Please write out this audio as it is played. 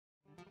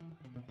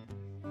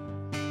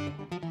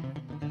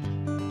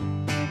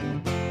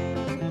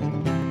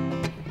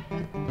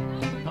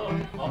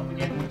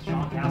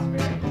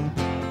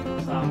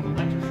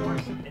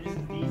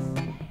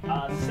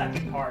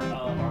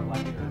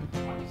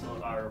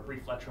a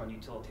brief lecture on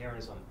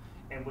utilitarianism,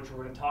 in which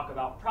we're going to talk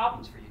about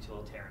problems for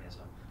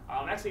utilitarianism.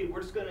 Actually,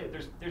 we're just going to,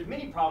 there's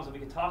many problems that we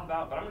can talk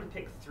about, but I'm going to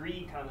pick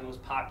three kind of the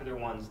most popular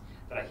ones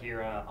that I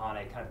hear on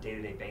a kind of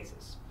day-to-day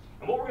basis.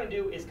 And what we're going to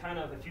do is kind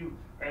of, if you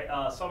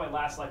saw my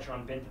last lecture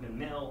on Bentham and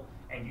Mill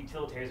and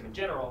utilitarianism in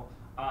general,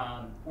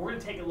 we're going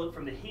to take a look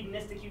from the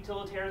hedonistic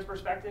utilitarianist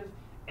perspective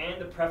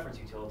and the preference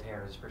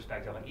utilitarianist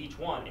perspective on each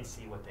one and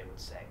see what they would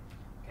say.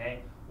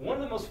 Okay? One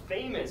of the most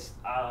famous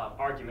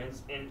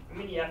arguments, and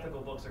many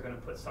ethical books are going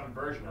to put some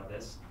version of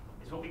this,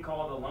 is what we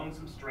call the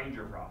lonesome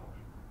stranger problem.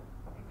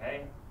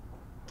 Okay?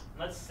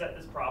 Let's set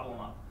this problem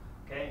up.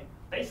 Okay?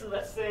 Basically,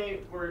 let's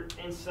say we're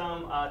in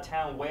some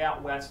town way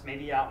out west,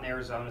 maybe out in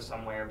Arizona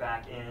somewhere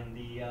back in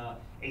the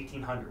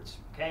 1800s.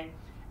 Okay?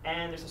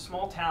 And there's a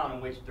small town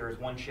in which there's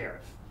one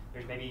sheriff.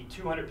 There's maybe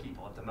 200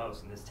 people at the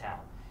most in this town.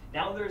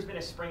 Now there's been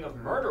a string of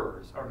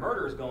murders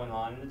going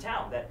on in the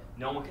town that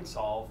no one can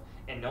solve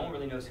and no one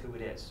really knows who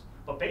it is.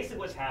 But basically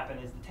what's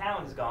happened is the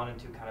town has gone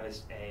into kind of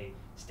a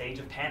stage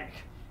of panic.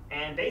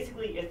 And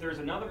basically if there's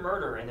another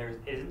murder and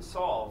it isn't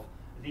solved,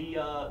 the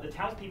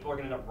townspeople are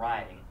going to end up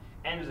rioting.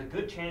 And there's a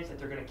good chance that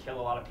they're going to kill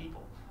a lot of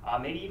people,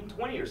 maybe even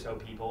 20 or so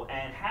people,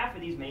 and half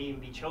of these may even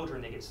be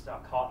children that get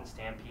caught in a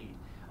stampede.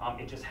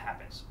 It just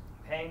happens.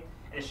 Okay?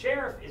 And the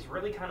sheriff is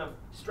really kind of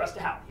stressed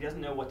out. He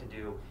doesn't know what to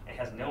do and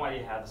has no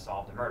idea how to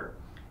solve the murder.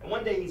 And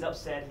one day he's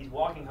upset. He's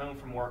walking home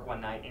from work one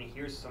night and he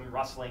hears some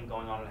rustling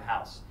going on in the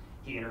house.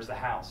 He enters the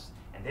house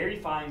and there he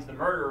finds the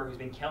murderer who's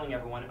been killing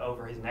everyone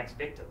over his next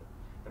victim.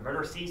 The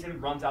murderer sees him,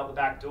 runs out the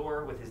back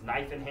door with his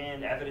knife in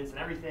hand, evidence and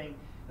everything.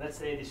 Let's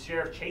say the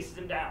sheriff chases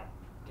him down.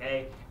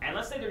 Okay? And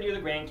let's say they're near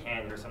the Grand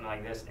Canyon or something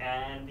like this,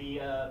 and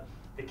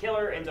the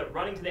killer ends up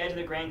running to the edge of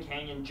the Grand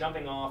Canyon,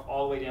 jumping off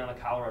all the way down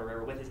the Colorado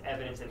River with his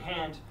evidence in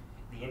hand.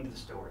 The end of the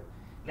story.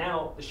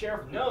 Now, the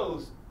sheriff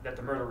knows that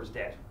the murderer is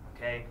dead,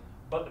 okay?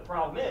 But the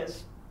problem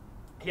is,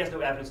 he has no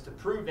evidence to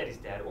prove that he's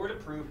dead or to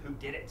prove who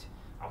did it,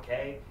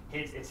 okay?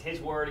 It's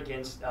his word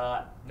against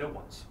no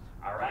one's,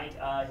 all right?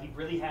 He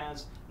really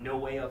has no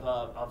way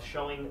of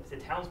showing the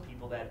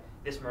townspeople that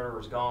this murderer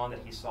is gone, that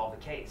he solved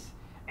the case.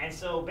 And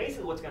so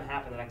basically what's going to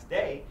happen the next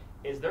day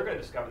is they're going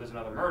to discover there's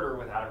another murderer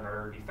without a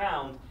murderer to be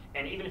found,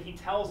 and even if he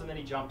tells them that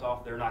he jumped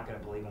off, they're not going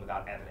to believe him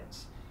without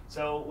evidence.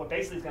 So what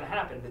basically is going to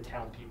happen, the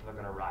townspeople are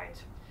going to riot.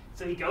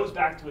 So he goes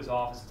back to his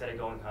office instead of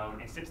going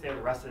home and sits there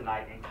the rest of the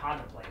night and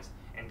contemplates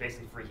and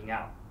basically freaking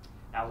out.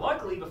 Now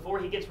luckily, before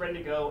he gets ready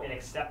to go and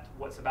accept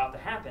what's about to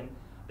happen,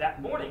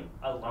 that morning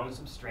a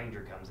lonesome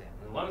stranger comes in.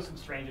 And the lonesome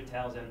stranger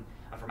tells him,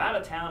 I'm from out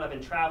of town, I've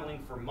been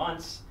traveling for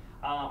months,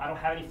 I don't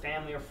have any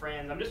family or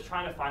friends, I'm just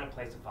trying to find a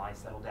place to finally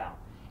settle down.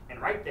 And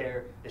right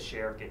there, the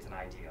sheriff gets an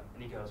idea.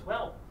 And he goes,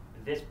 well,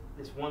 this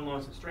one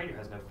lonesome stranger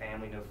has no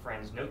family, no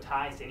friends, no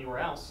ties to anywhere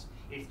else.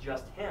 It's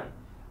just him.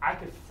 I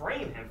could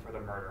frame him for the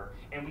murder,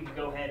 and we could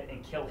go ahead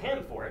and kill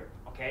him for it,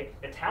 okay?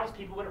 The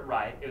townspeople wouldn't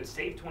riot, it would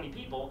save 20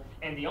 people,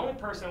 and the only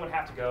person that would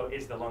have to go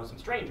is the lonesome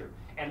stranger.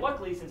 And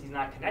luckily, since he's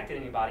not connected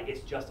to anybody,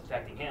 it's just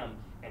affecting him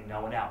and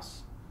no one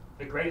else.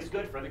 The greatest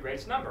good for the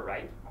greatest number,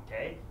 right?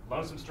 Okay?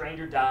 Lonesome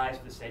stranger dies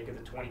for the sake of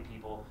the 20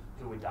 people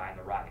who would die in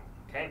the riot,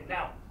 okay?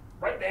 Now,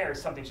 right there,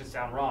 something should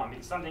sound wrong.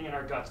 Because something in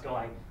our guts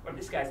going, well,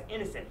 this guy's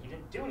innocent, he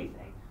didn't do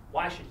anything.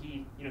 Why should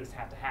he, this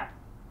have to happen?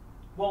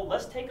 Well,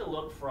 let's take a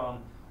look from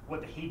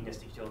what the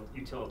hedonistic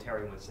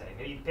utilitarian would say,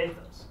 maybe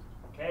Bentham's,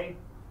 okay?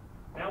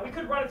 Now, we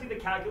could run it through the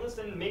calculus,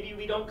 and maybe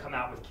we don't come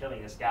out with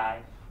killing this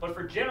guy, but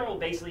for general,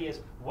 basically, is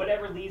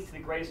whatever leads to the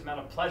greatest amount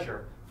of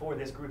pleasure for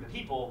this group of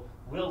people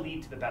will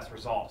lead to the best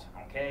result,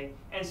 okay?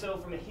 And so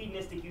from a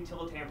hedonistic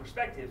utilitarian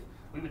perspective,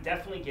 we would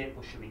definitely get,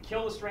 well, should we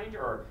kill the stranger,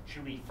 or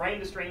should we frame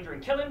the stranger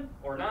and kill him,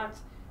 or not?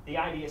 The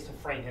idea is to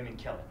frame him and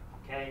kill him,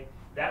 okay?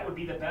 That would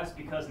be the best,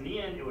 because in the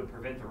end, it would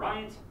prevent the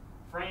riot,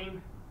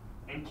 frame,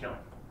 and kill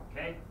him,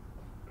 okay? It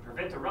would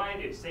prevent the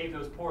riot, it would save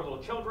those poor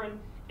little children,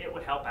 it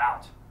would help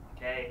out,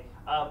 okay?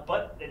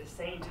 But at the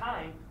same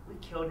time, we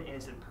killed an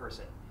innocent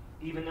person.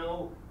 Even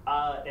though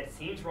that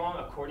seems wrong,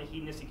 according to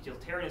hedonistic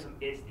utilitarianism,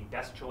 it's the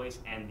best choice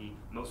and the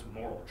most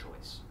moral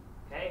choice,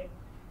 okay?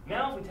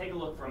 Now if we take a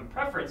look from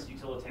preference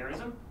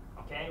utilitarianism,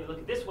 okay, we look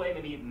at this way,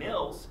 maybe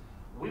Mills,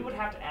 we would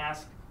have to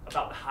ask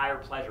about the higher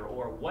pleasure,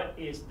 or what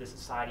is the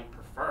society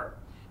prefer?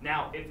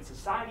 Now, if the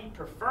society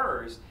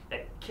prefers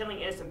that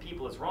killing innocent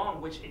people is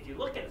wrong, which if you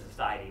look at the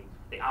society,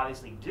 they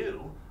obviously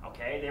do,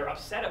 okay, they're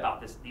upset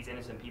about these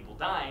innocent people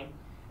dying,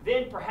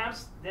 then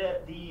perhaps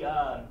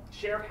the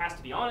sheriff has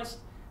to be honest,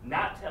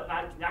 not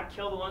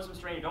kill the lonesome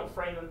stranger, don't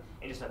frame him,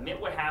 and just admit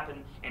what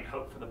happened and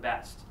hope for the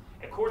best.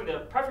 According to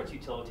preference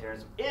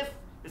utilitarianism, if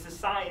the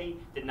society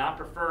did not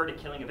prefer the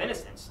killing of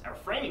innocents or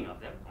framing of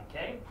them,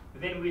 okay,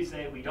 then we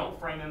say we don't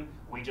frame him,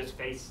 we just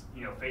face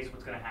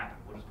what's going to happen.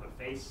 We'll just put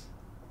face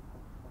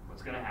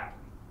what's going to happen.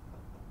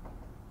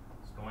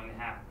 It's going to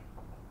happen.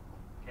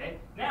 Okay?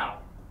 Now,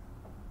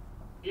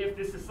 if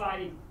this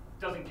society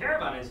doesn't care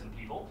about innocent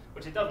people,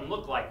 which it doesn't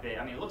look like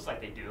it looks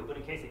like they do, but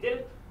in case they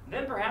didn't,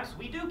 then perhaps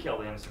we do kill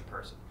the innocent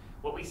person.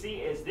 What we see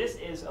is this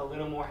is has a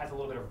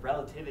little bit of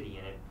relativity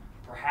in it,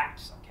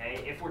 perhaps,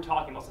 okay, if we're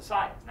talking about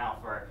societies. Now,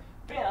 for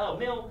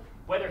Mill,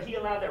 Whether he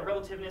allowed that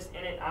relativeness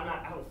in it,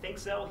 I don't think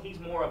so. He's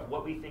more of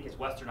what we think is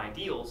Western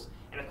ideals.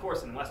 And of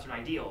course, in Western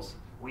ideals,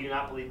 we do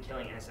not believe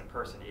killing an innocent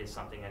person is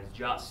something that is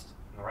just,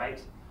 all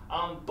right?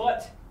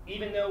 But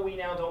even though we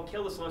now don't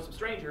kill this lonesome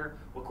stranger,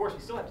 well, of course,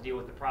 we still have to deal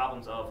with the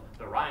problems of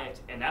the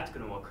riot, and that's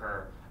going to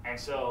occur. And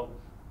so,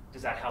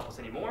 does that help us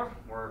anymore?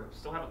 We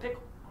still have a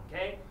pickle,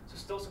 okay? So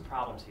still some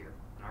problems here,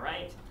 all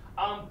right?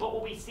 But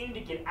what we seem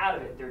to get out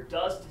of it, there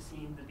does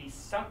seem to be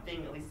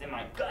something, at least in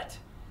my gut,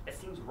 that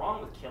seems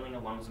wrong with killing a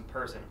lonesome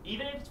person,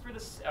 even if it's for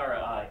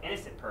the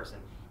innocent person,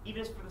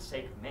 even if it's for the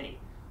sake of many,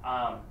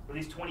 at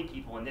least 20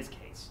 people in this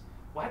case.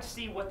 We'll have to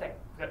see what that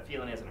gut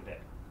feeling is in a bit.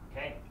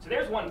 Okay, so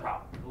there's one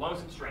problem: the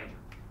lonesome stranger.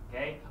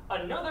 Okay,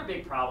 another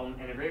big problem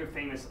and a very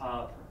famous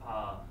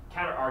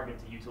counter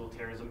argument to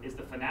utilitarianism is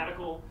the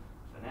fanatical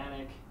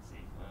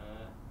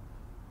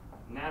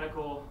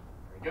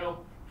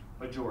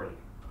majority.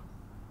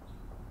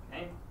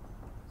 Okay,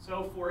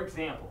 so for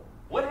example,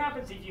 what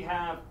happens if you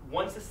have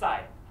one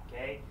society,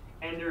 okay,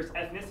 and there's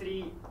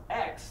ethnicity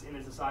X in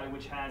the society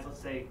which has, let's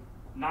say,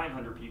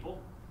 900 people,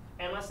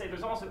 and let's say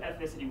there's also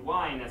ethnicity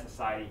Y in that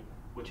society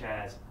which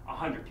has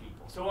 100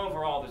 people. So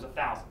overall, there's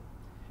 1,000.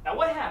 Now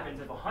what happens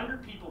if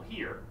 100 people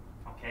here,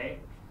 okay,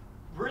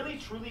 really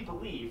truly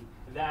believe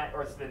that,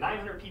 or it's the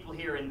 900 people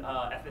here in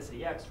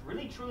ethnicity X,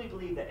 really truly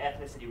believe that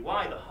ethnicity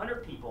Y, the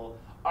 100 people,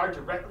 are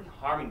directly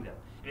harming them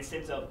in a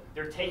sense of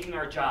they're taking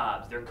our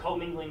jobs, they're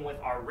commingling with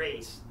our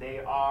race, they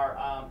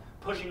are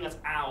pushing us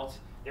out,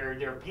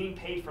 they're being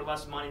paid for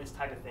less money, this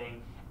type of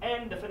thing.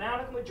 And the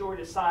fanatical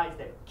majority decides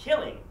that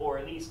killing, or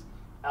at least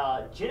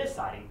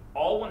genociding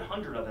all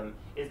 100 of them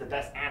is the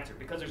best answer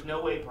because there's no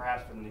way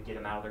perhaps for them to get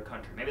them out of their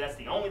country. Maybe that's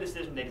the only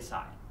decision they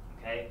decide,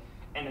 okay?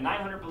 And the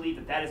 900 believe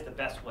that that is the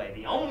best way.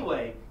 The only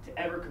way to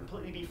ever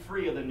completely be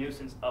free of the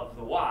nuisance of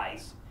the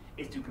Ys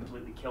is to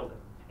completely kill them.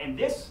 And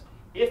this,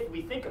 if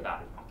we think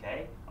about it,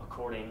 okay,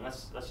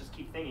 let's just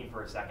keep thinking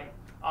for a second,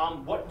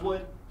 what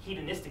would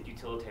hedonistic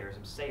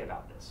utilitarianism say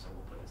about this? So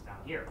we'll put this down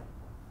here.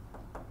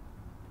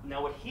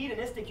 Now what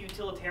hedonistic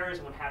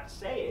utilitarianism would have to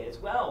say is,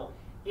 well,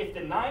 if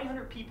the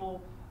 900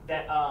 people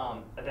that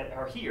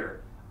are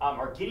here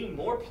are getting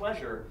more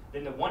pleasure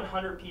than the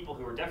 100 people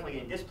who are definitely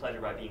getting displeasure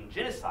by being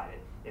genocided,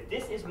 if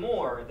this is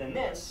more than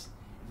this,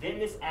 then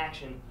this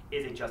action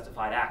is a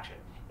justified action.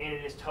 And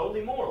it is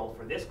totally moral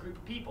for this group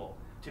of people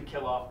to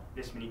kill off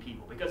this many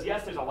people. Because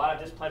yes, there's a lot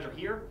of displeasure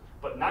here,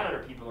 but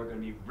 900 people are going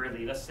to be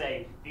really, let's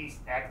say,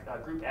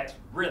 group X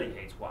really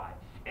hates Y.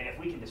 And if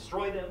we can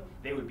destroy them,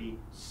 they would be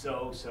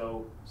so,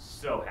 so,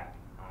 so happy,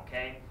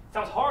 okay?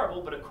 Sounds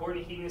horrible, but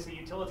according to hedonistic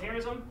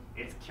utilitarianism,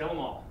 it's kill them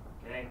all,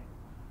 okay?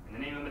 In the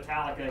name of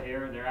Metallica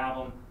here, their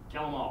album,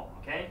 Kill 'Em All,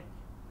 okay?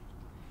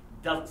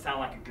 Doesn't sound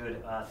like a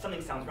good,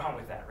 something sounds wrong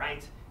with that,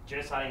 right?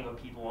 Genociding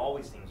of people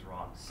always seems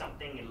wrong.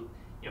 Something,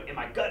 in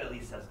my gut at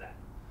least says that.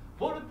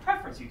 What would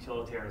preference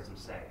utilitarianism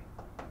say?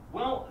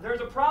 Well,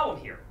 there's a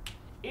problem here.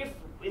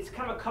 It's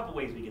kind of a couple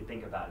ways we could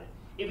think about it.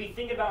 If we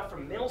think about it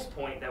from Mill's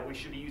point that we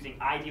should be using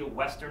ideal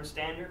Western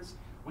standards,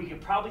 we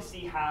could probably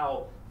see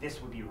how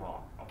this would be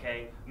wrong,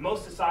 okay?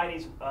 Most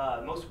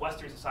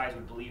Western societies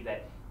would believe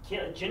that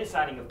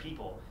genociding of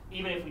people,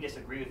 even if we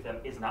disagree with them,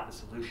 is not the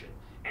solution.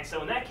 And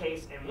so in that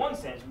case, in one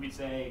sense, we'd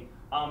say,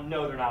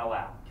 no, they're not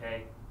allowed,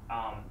 okay?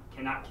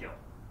 Cannot kill,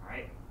 all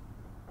right?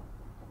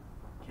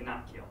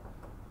 Cannot kill.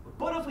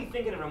 But if we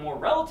think in a more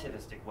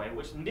relativistic way,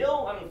 which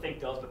Mill I don't think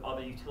does, but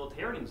other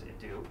utilitarians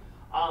do,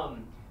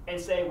 and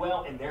say,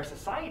 well, in their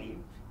society,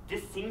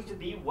 this seems to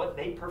be what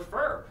they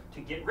prefer to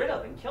get rid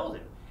of and kill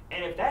them.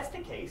 And if that's the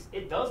case,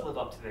 it does live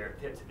up to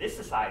this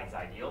society's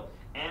ideal,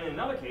 and in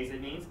another case, it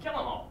means kill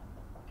them all,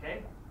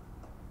 okay?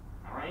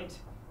 All right?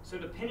 So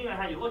depending on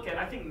how you look at it,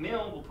 I think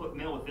Mill, we'll put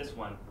Mill with this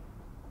one,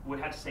 would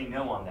have to say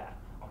no on that,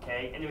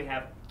 okay? And then we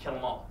have kill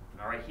them all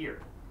right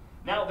here.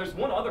 Now, there's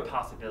one other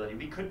possibility.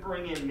 We could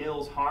bring in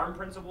Mill's harm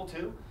principle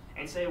too,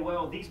 and say,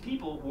 well, these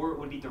people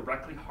would be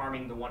directly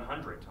harming the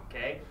 100,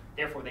 okay?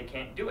 Therefore, they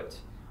can't do it.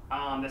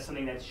 That's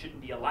something that shouldn't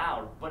be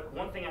allowed. But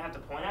one thing I have to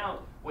point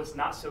out, what's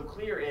not so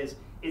clear is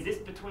this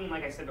between,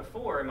 like I said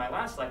before in my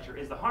last lecture,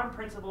 is the harm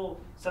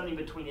principle something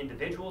between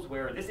individuals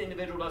where this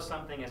individual does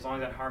something, as long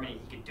as that harmony,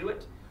 he can do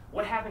it?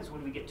 What happens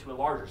when we get to a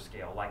larger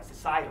scale, like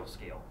societal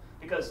scale?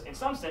 Because in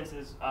some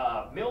senses,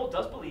 Mill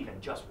does believe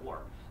in just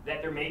war,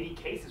 that there may be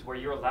cases where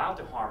you're allowed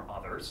to harm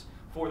others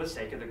for the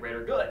sake of the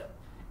greater good.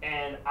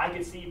 And I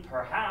could see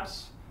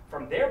perhaps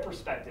from their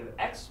perspective,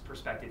 X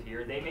perspective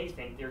here, they may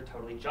think they're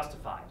totally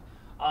justified.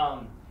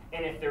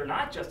 And if they're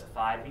not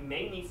justified, we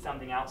may need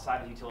something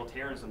outside of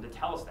utilitarianism to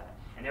tell us that.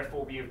 And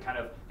therefore,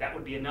 that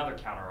would be another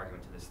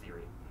counter-argument to this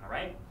theory, all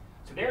right?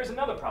 So there's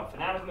another problem,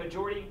 fanatical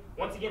majority.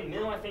 Once again,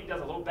 Mill, I think,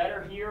 does a little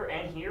better here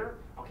and here,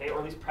 okay? Or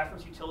at least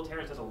preference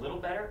utilitarians does a little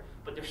better,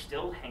 but there's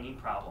still hanging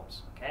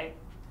problems, okay?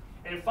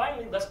 And then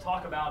finally, let's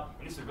talk about,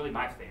 and this is really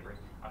my favorite,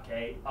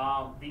 okay,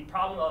 the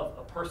problem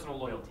of personal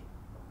loyalty,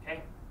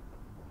 okay?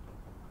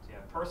 So you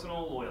have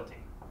personal loyalty,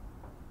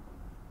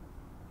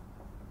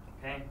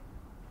 okay?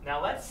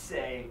 Now let's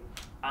say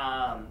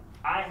I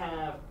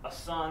have a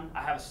son,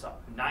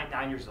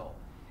 9 years old,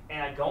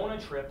 and I go on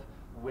a trip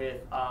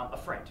with a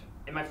friend.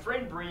 And my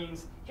friend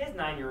brings his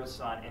 9-year-old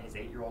son and his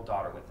 8-year-old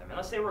daughter with him. And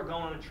let's say we're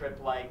going on a trip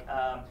like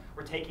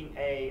we're taking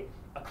a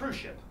cruise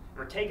ship.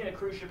 We're taking a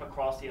cruise ship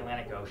across the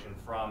Atlantic Ocean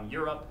from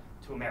Europe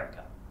to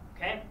America,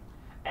 okay?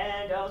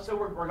 And so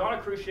we're on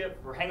a cruise ship.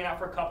 We're hanging out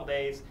for a couple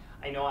days.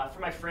 I know for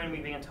my friend, we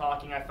began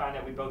talking. I find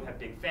that we both have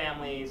big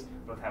families,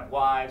 both have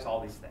wives, all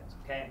these things,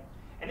 okay?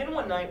 And then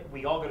one night,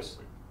 we all go to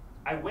sleep.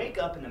 I wake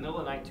up in the middle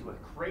of the night to a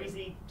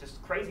crazy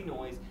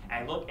noise, and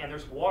I look, and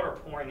there's water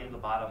pouring into the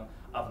bottom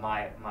of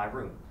my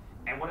room.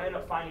 And what I end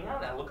up finding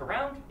out, I look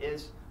around,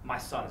 is my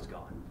son is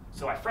gone.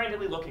 So I'm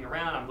frantically looking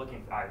around.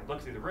 I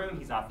look through the room.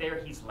 He's not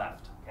there. He's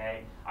left.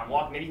 Okay. I'm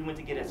walking. Maybe he went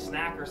to get a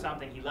snack or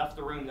something. He left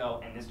the room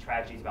though, and this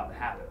tragedy is about to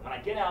happen. When I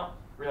get out,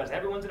 realize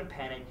everyone's in a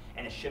panic,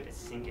 and the ship is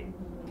sinking.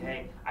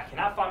 Okay. I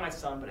cannot find my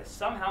son, but I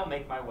somehow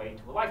make my way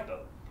to a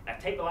lifeboat. And I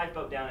take the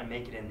lifeboat down and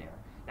make it in there.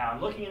 Now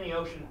I'm looking in the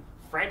ocean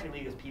frantically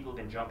because people have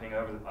been jumping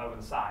over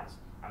the sides.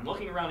 I'm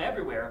looking around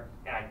everywhere,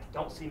 and I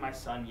don't see my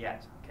son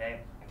yet.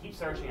 Okay. I keep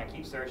searching,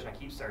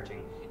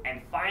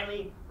 and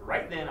finally,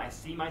 right then, I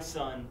see my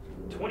son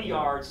 20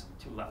 yards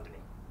to the left of me.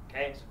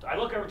 Okay, so I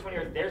look over 20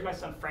 yards, there's my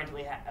son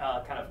frantically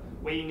kind of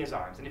waving his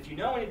arms. And if you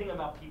know anything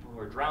about people who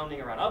are drowning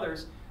around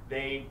others,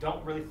 they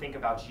don't really think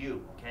about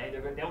you, okay?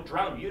 They'll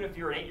drown you. Even if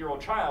you're an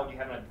 8-year-old child, you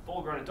have a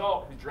full-grown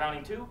adult who's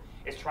drowning too,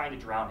 is trying to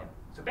drown him.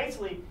 So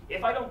basically,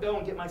 if I don't go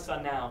and get my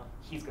son now,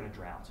 he's gonna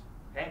drown,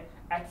 okay?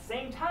 At the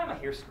same time, I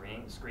hear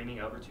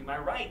screaming over to my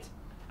right.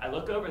 I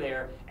look over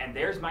there, and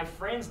there's my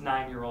friend's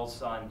 9-year-old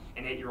son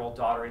and 8-year-old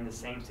daughter in the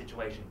same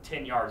situation,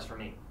 10 yards from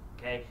me,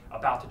 okay,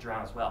 about to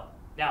drown as well.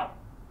 Now,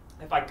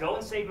 if I go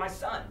and save my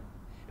son,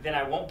 then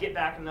I won't get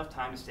back enough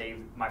time to save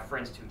my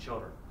friend's 2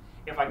 children.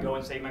 If I go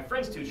and save my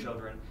friend's 2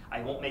 children, I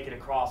won't make it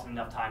across in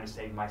enough time to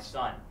save my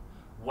son.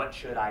 What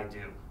should I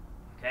do?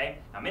 Okay?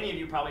 Now, many of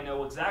you probably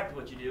know exactly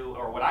what you do,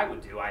 or what I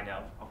would do, I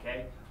know,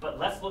 okay? But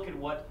let's look at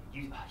what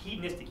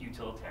hedonistic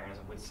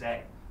utilitarianism would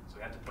say. So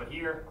we have to put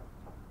here,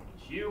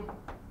 you.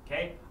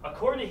 Okay?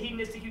 According to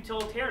hedonistic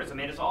utilitarianism,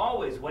 it is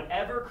always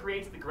whatever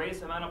creates the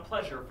greatest amount of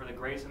pleasure for the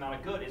greatest amount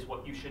of good is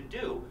what you should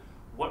do.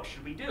 What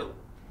should we do?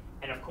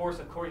 And of course,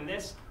 according to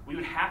this, we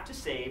would have to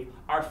save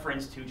our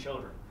friend's 2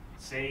 children.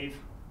 Save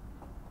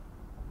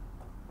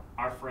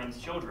our friend's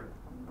children.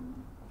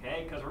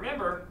 Okay? Because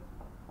remember,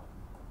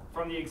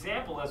 from the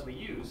example as we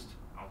used,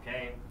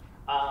 okay,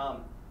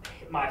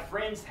 my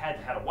friends had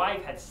a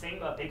wife, had the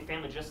same big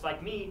family just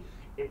like me.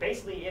 It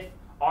basically,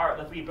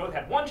 if we both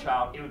had 1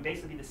 child, it would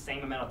basically be the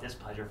same amount of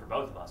displeasure for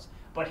both of us.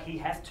 But he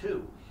has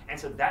 2. And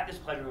so that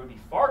displeasure would be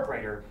far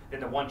greater than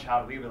the 1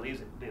 child we would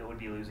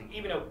be losing,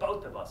 even though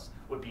both of us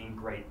would be in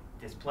great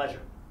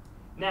displeasure.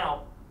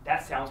 Now,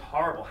 that sounds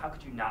horrible. How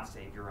could you not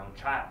save your own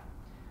child?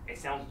 It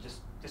sounds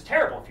just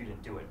terrible if you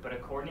didn't do it. But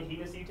according to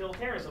hedonistic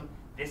utilitarianism,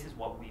 this is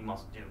what we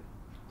must do.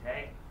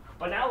 Okay?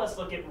 But now let's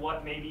look at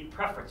what maybe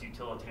preference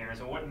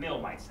utilitarianism, what Mill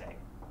might say.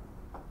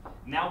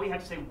 Now we have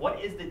to say, what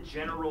is the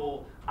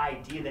general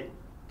idea that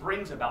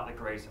brings about the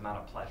greatest amount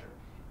of pleasure?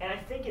 And I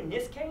think in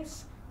this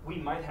case, we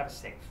might have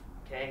safe,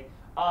 okay?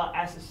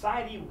 As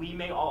society, we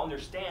may all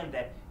understand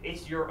that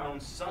it's your own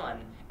son,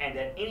 and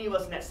that any of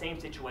us in that same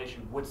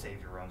situation would save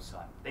your own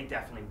son. They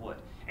definitely would.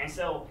 And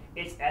so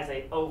it's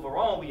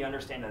overall, we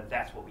understand that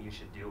that's what we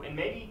should do, and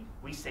maybe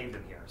we save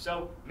them here.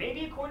 So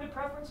maybe according to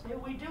preference, maybe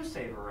we do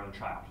save our own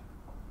child,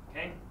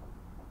 okay?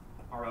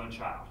 Our own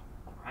child,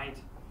 right?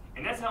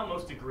 And that's how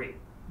most agree.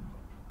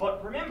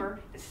 But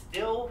remember, it's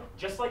still,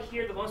 just like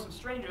here, the lonesome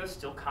stranger, there's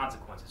still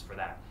consequences for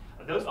that.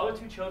 Those other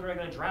 2 children are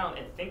going to drown,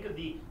 and think of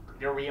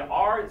there we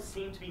are, it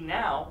seems to be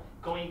now,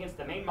 going against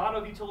the main motto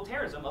of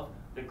utilitarianism of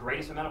the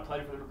greatest amount of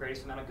pleasure for the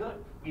greatest amount of good.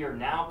 We are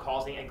now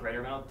causing a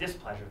greater amount of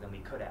displeasure than we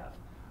could have.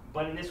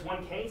 But in this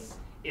one case,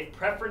 if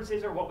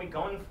preferences are what we're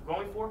going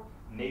for,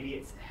 maybe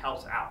it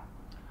helps out.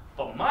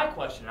 But my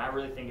question, and I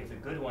really think it's a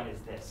good one,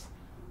 is this.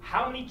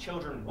 How many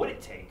children would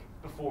it take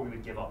before we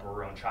would give up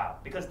our own child?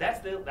 Because that's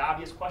the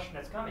obvious question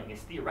that's coming.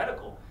 It's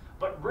theoretical,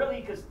 but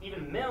really, because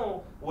even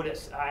Mill would,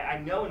 I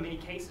know in many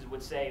cases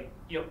would say,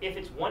 if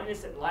it's 1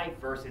 innocent life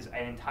versus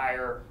an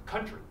entire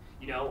country,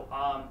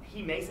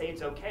 he may say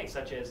it's okay,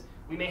 such as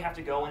we may have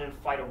to go in and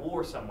fight a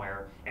war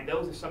somewhere, and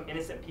those are some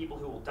innocent people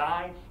who will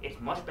die. It's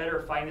much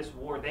better fighting this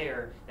war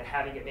there than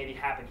having it maybe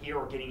happen here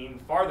or getting even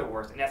farther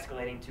worse and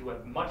escalating to a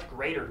much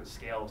greater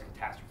scale of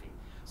catastrophe.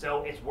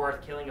 So it's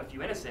worth killing a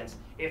few innocents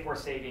if we're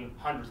saving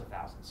hundreds of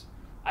thousands.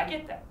 I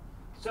get that.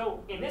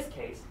 So in this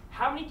case,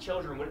 how many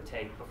children would it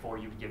take before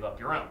you would give up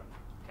your own?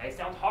 Okay, it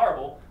sounds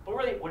horrible, but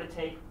really, what if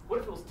it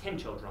was 10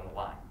 children on the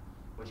line?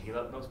 Would you give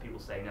up? Most people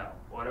say no.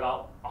 What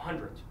about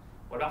 100?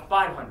 What about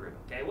 500?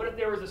 Okay, what if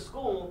there was a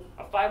school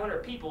of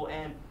 500 people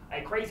and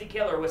a crazy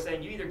killer was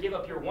saying you either give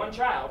up your 1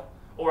 child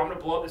or I'm going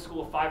to blow up the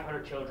school of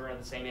 500 children of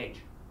the same age?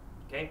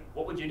 Okay,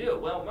 what would you do?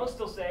 Well, most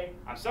still say,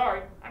 I'm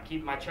sorry, I'm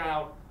keeping my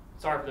child.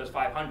 Sorry for those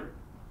 500.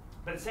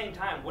 But at the same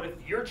time, what if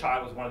your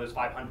child was one of those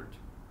 500?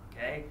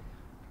 Okay,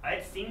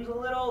 it seems a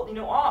little,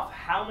 off.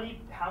 How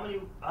many,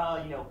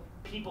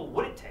 people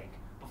would it take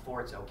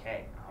before it's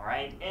okay? All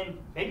right, and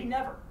maybe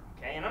never.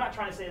 Okay, and I'm not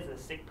trying to say this as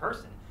a sick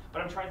person,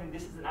 but I'm trying to think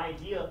this is an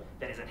idea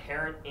that is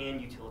inherent in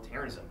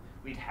utilitarianism.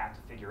 We'd have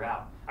to figure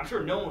out. I'm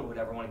sure no one would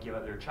ever want to give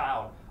up their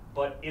child,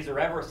 but is there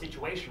ever a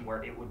situation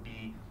where it would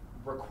be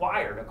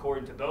required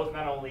according to both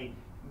not only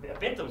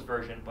Bentham's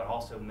version, but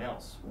also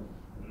Mill's?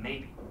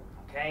 Maybe,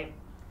 okay?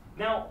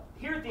 Now,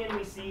 here at the end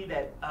we see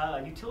that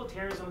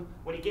utilitarianism,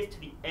 when it gets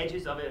to the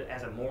edges of it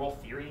as a moral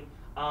theory,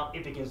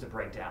 it begins to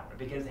break down. It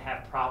begins to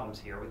have problems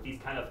here with these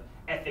kind of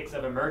ethics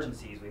of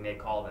emergencies, we may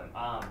call them.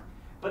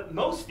 But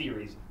most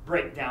theories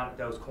break down at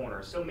those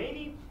corners. So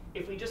maybe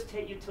if we just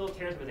take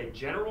utilitarianism as a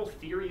general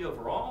theory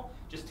overall,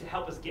 just to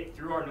help us get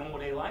through our normal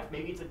day life,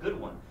 maybe it's a good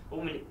one. But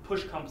when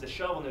push comes to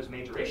shove on those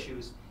major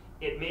issues,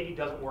 it maybe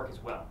doesn't work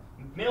as well.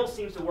 Mill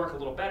seems to work a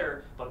little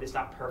better, but it's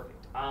not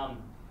perfect.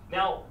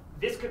 Now,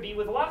 this could be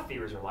with a lot of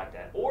theories are like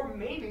that, or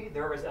maybe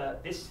there is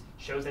this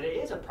shows that it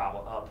is a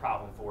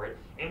problem for it,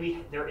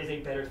 and there is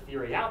a better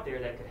theory out there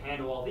that could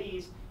handle all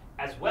these,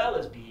 as well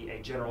as be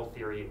a general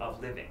theory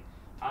of living.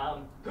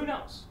 Who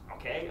knows,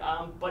 okay?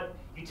 But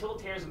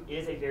utilitarianism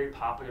is a very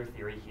popular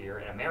theory here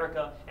in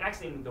America, and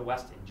actually in the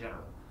West in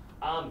general.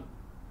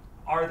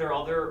 Are there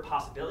other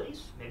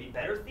possibilities, maybe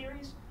better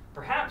theories?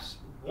 Perhaps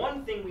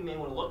one thing we may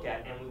want to look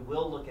at, and we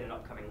will look at in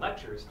upcoming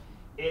lectures,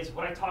 is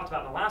what I talked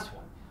about in the last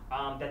one,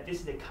 that this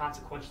is a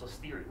consequentialist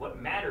theory.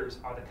 What matters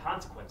are the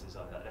consequences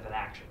of an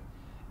action.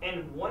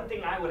 And one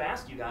thing I would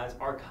ask you guys,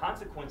 are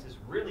consequences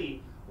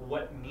really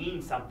what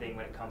means something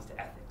when it comes to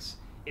ethics?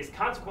 Is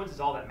consequences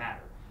all that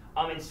matter?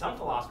 And some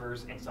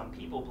philosophers and some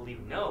people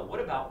believe no.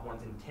 What about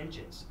one's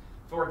intentions?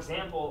 For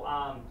example,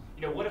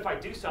 what if I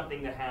do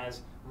something that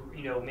has,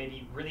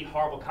 maybe really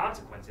horrible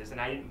consequences and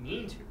I didn't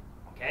mean to?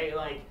 Okay,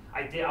 like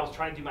I was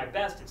trying to do my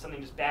best and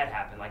something just bad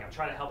happened. Like I'm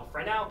trying to help a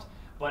friend out,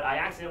 but I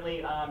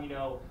accidentally,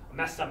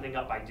 messed something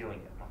up by doing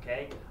it.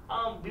 Okay,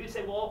 we would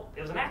say, well,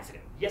 it was an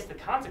accident. Yes, the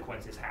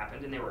consequences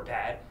happened and they were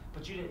bad,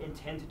 but you didn't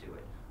intend to do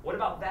it. What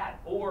about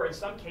that? Or in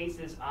some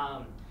cases,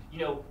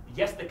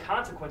 yes, the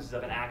consequences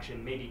of an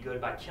action may be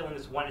good by killing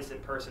this one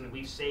innocent person and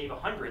we've saved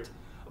 100,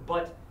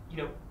 but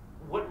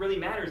what really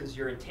matters is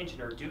your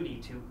intention or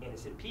duty to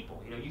innocent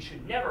people.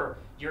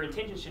 Your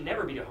intention should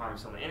never be to harm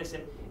someone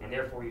innocent, and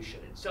therefore you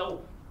shouldn't.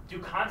 So, do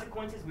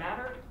consequences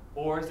matter,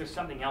 or is there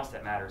something else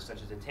that matters,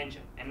 such as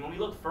intention? And when we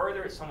look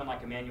further at someone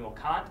like Immanuel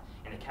Kant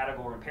and the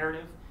categorical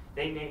imperative,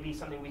 they may be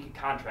something we could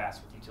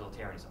contrast with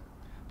utilitarianism.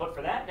 But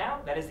for that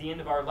now, that is the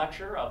end of our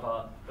lecture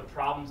of the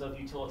problems of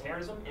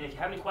utilitarianism. And if you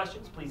have any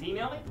questions, please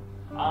email me.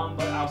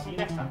 But I'll see you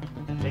next time.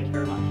 Thank you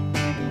very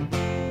much.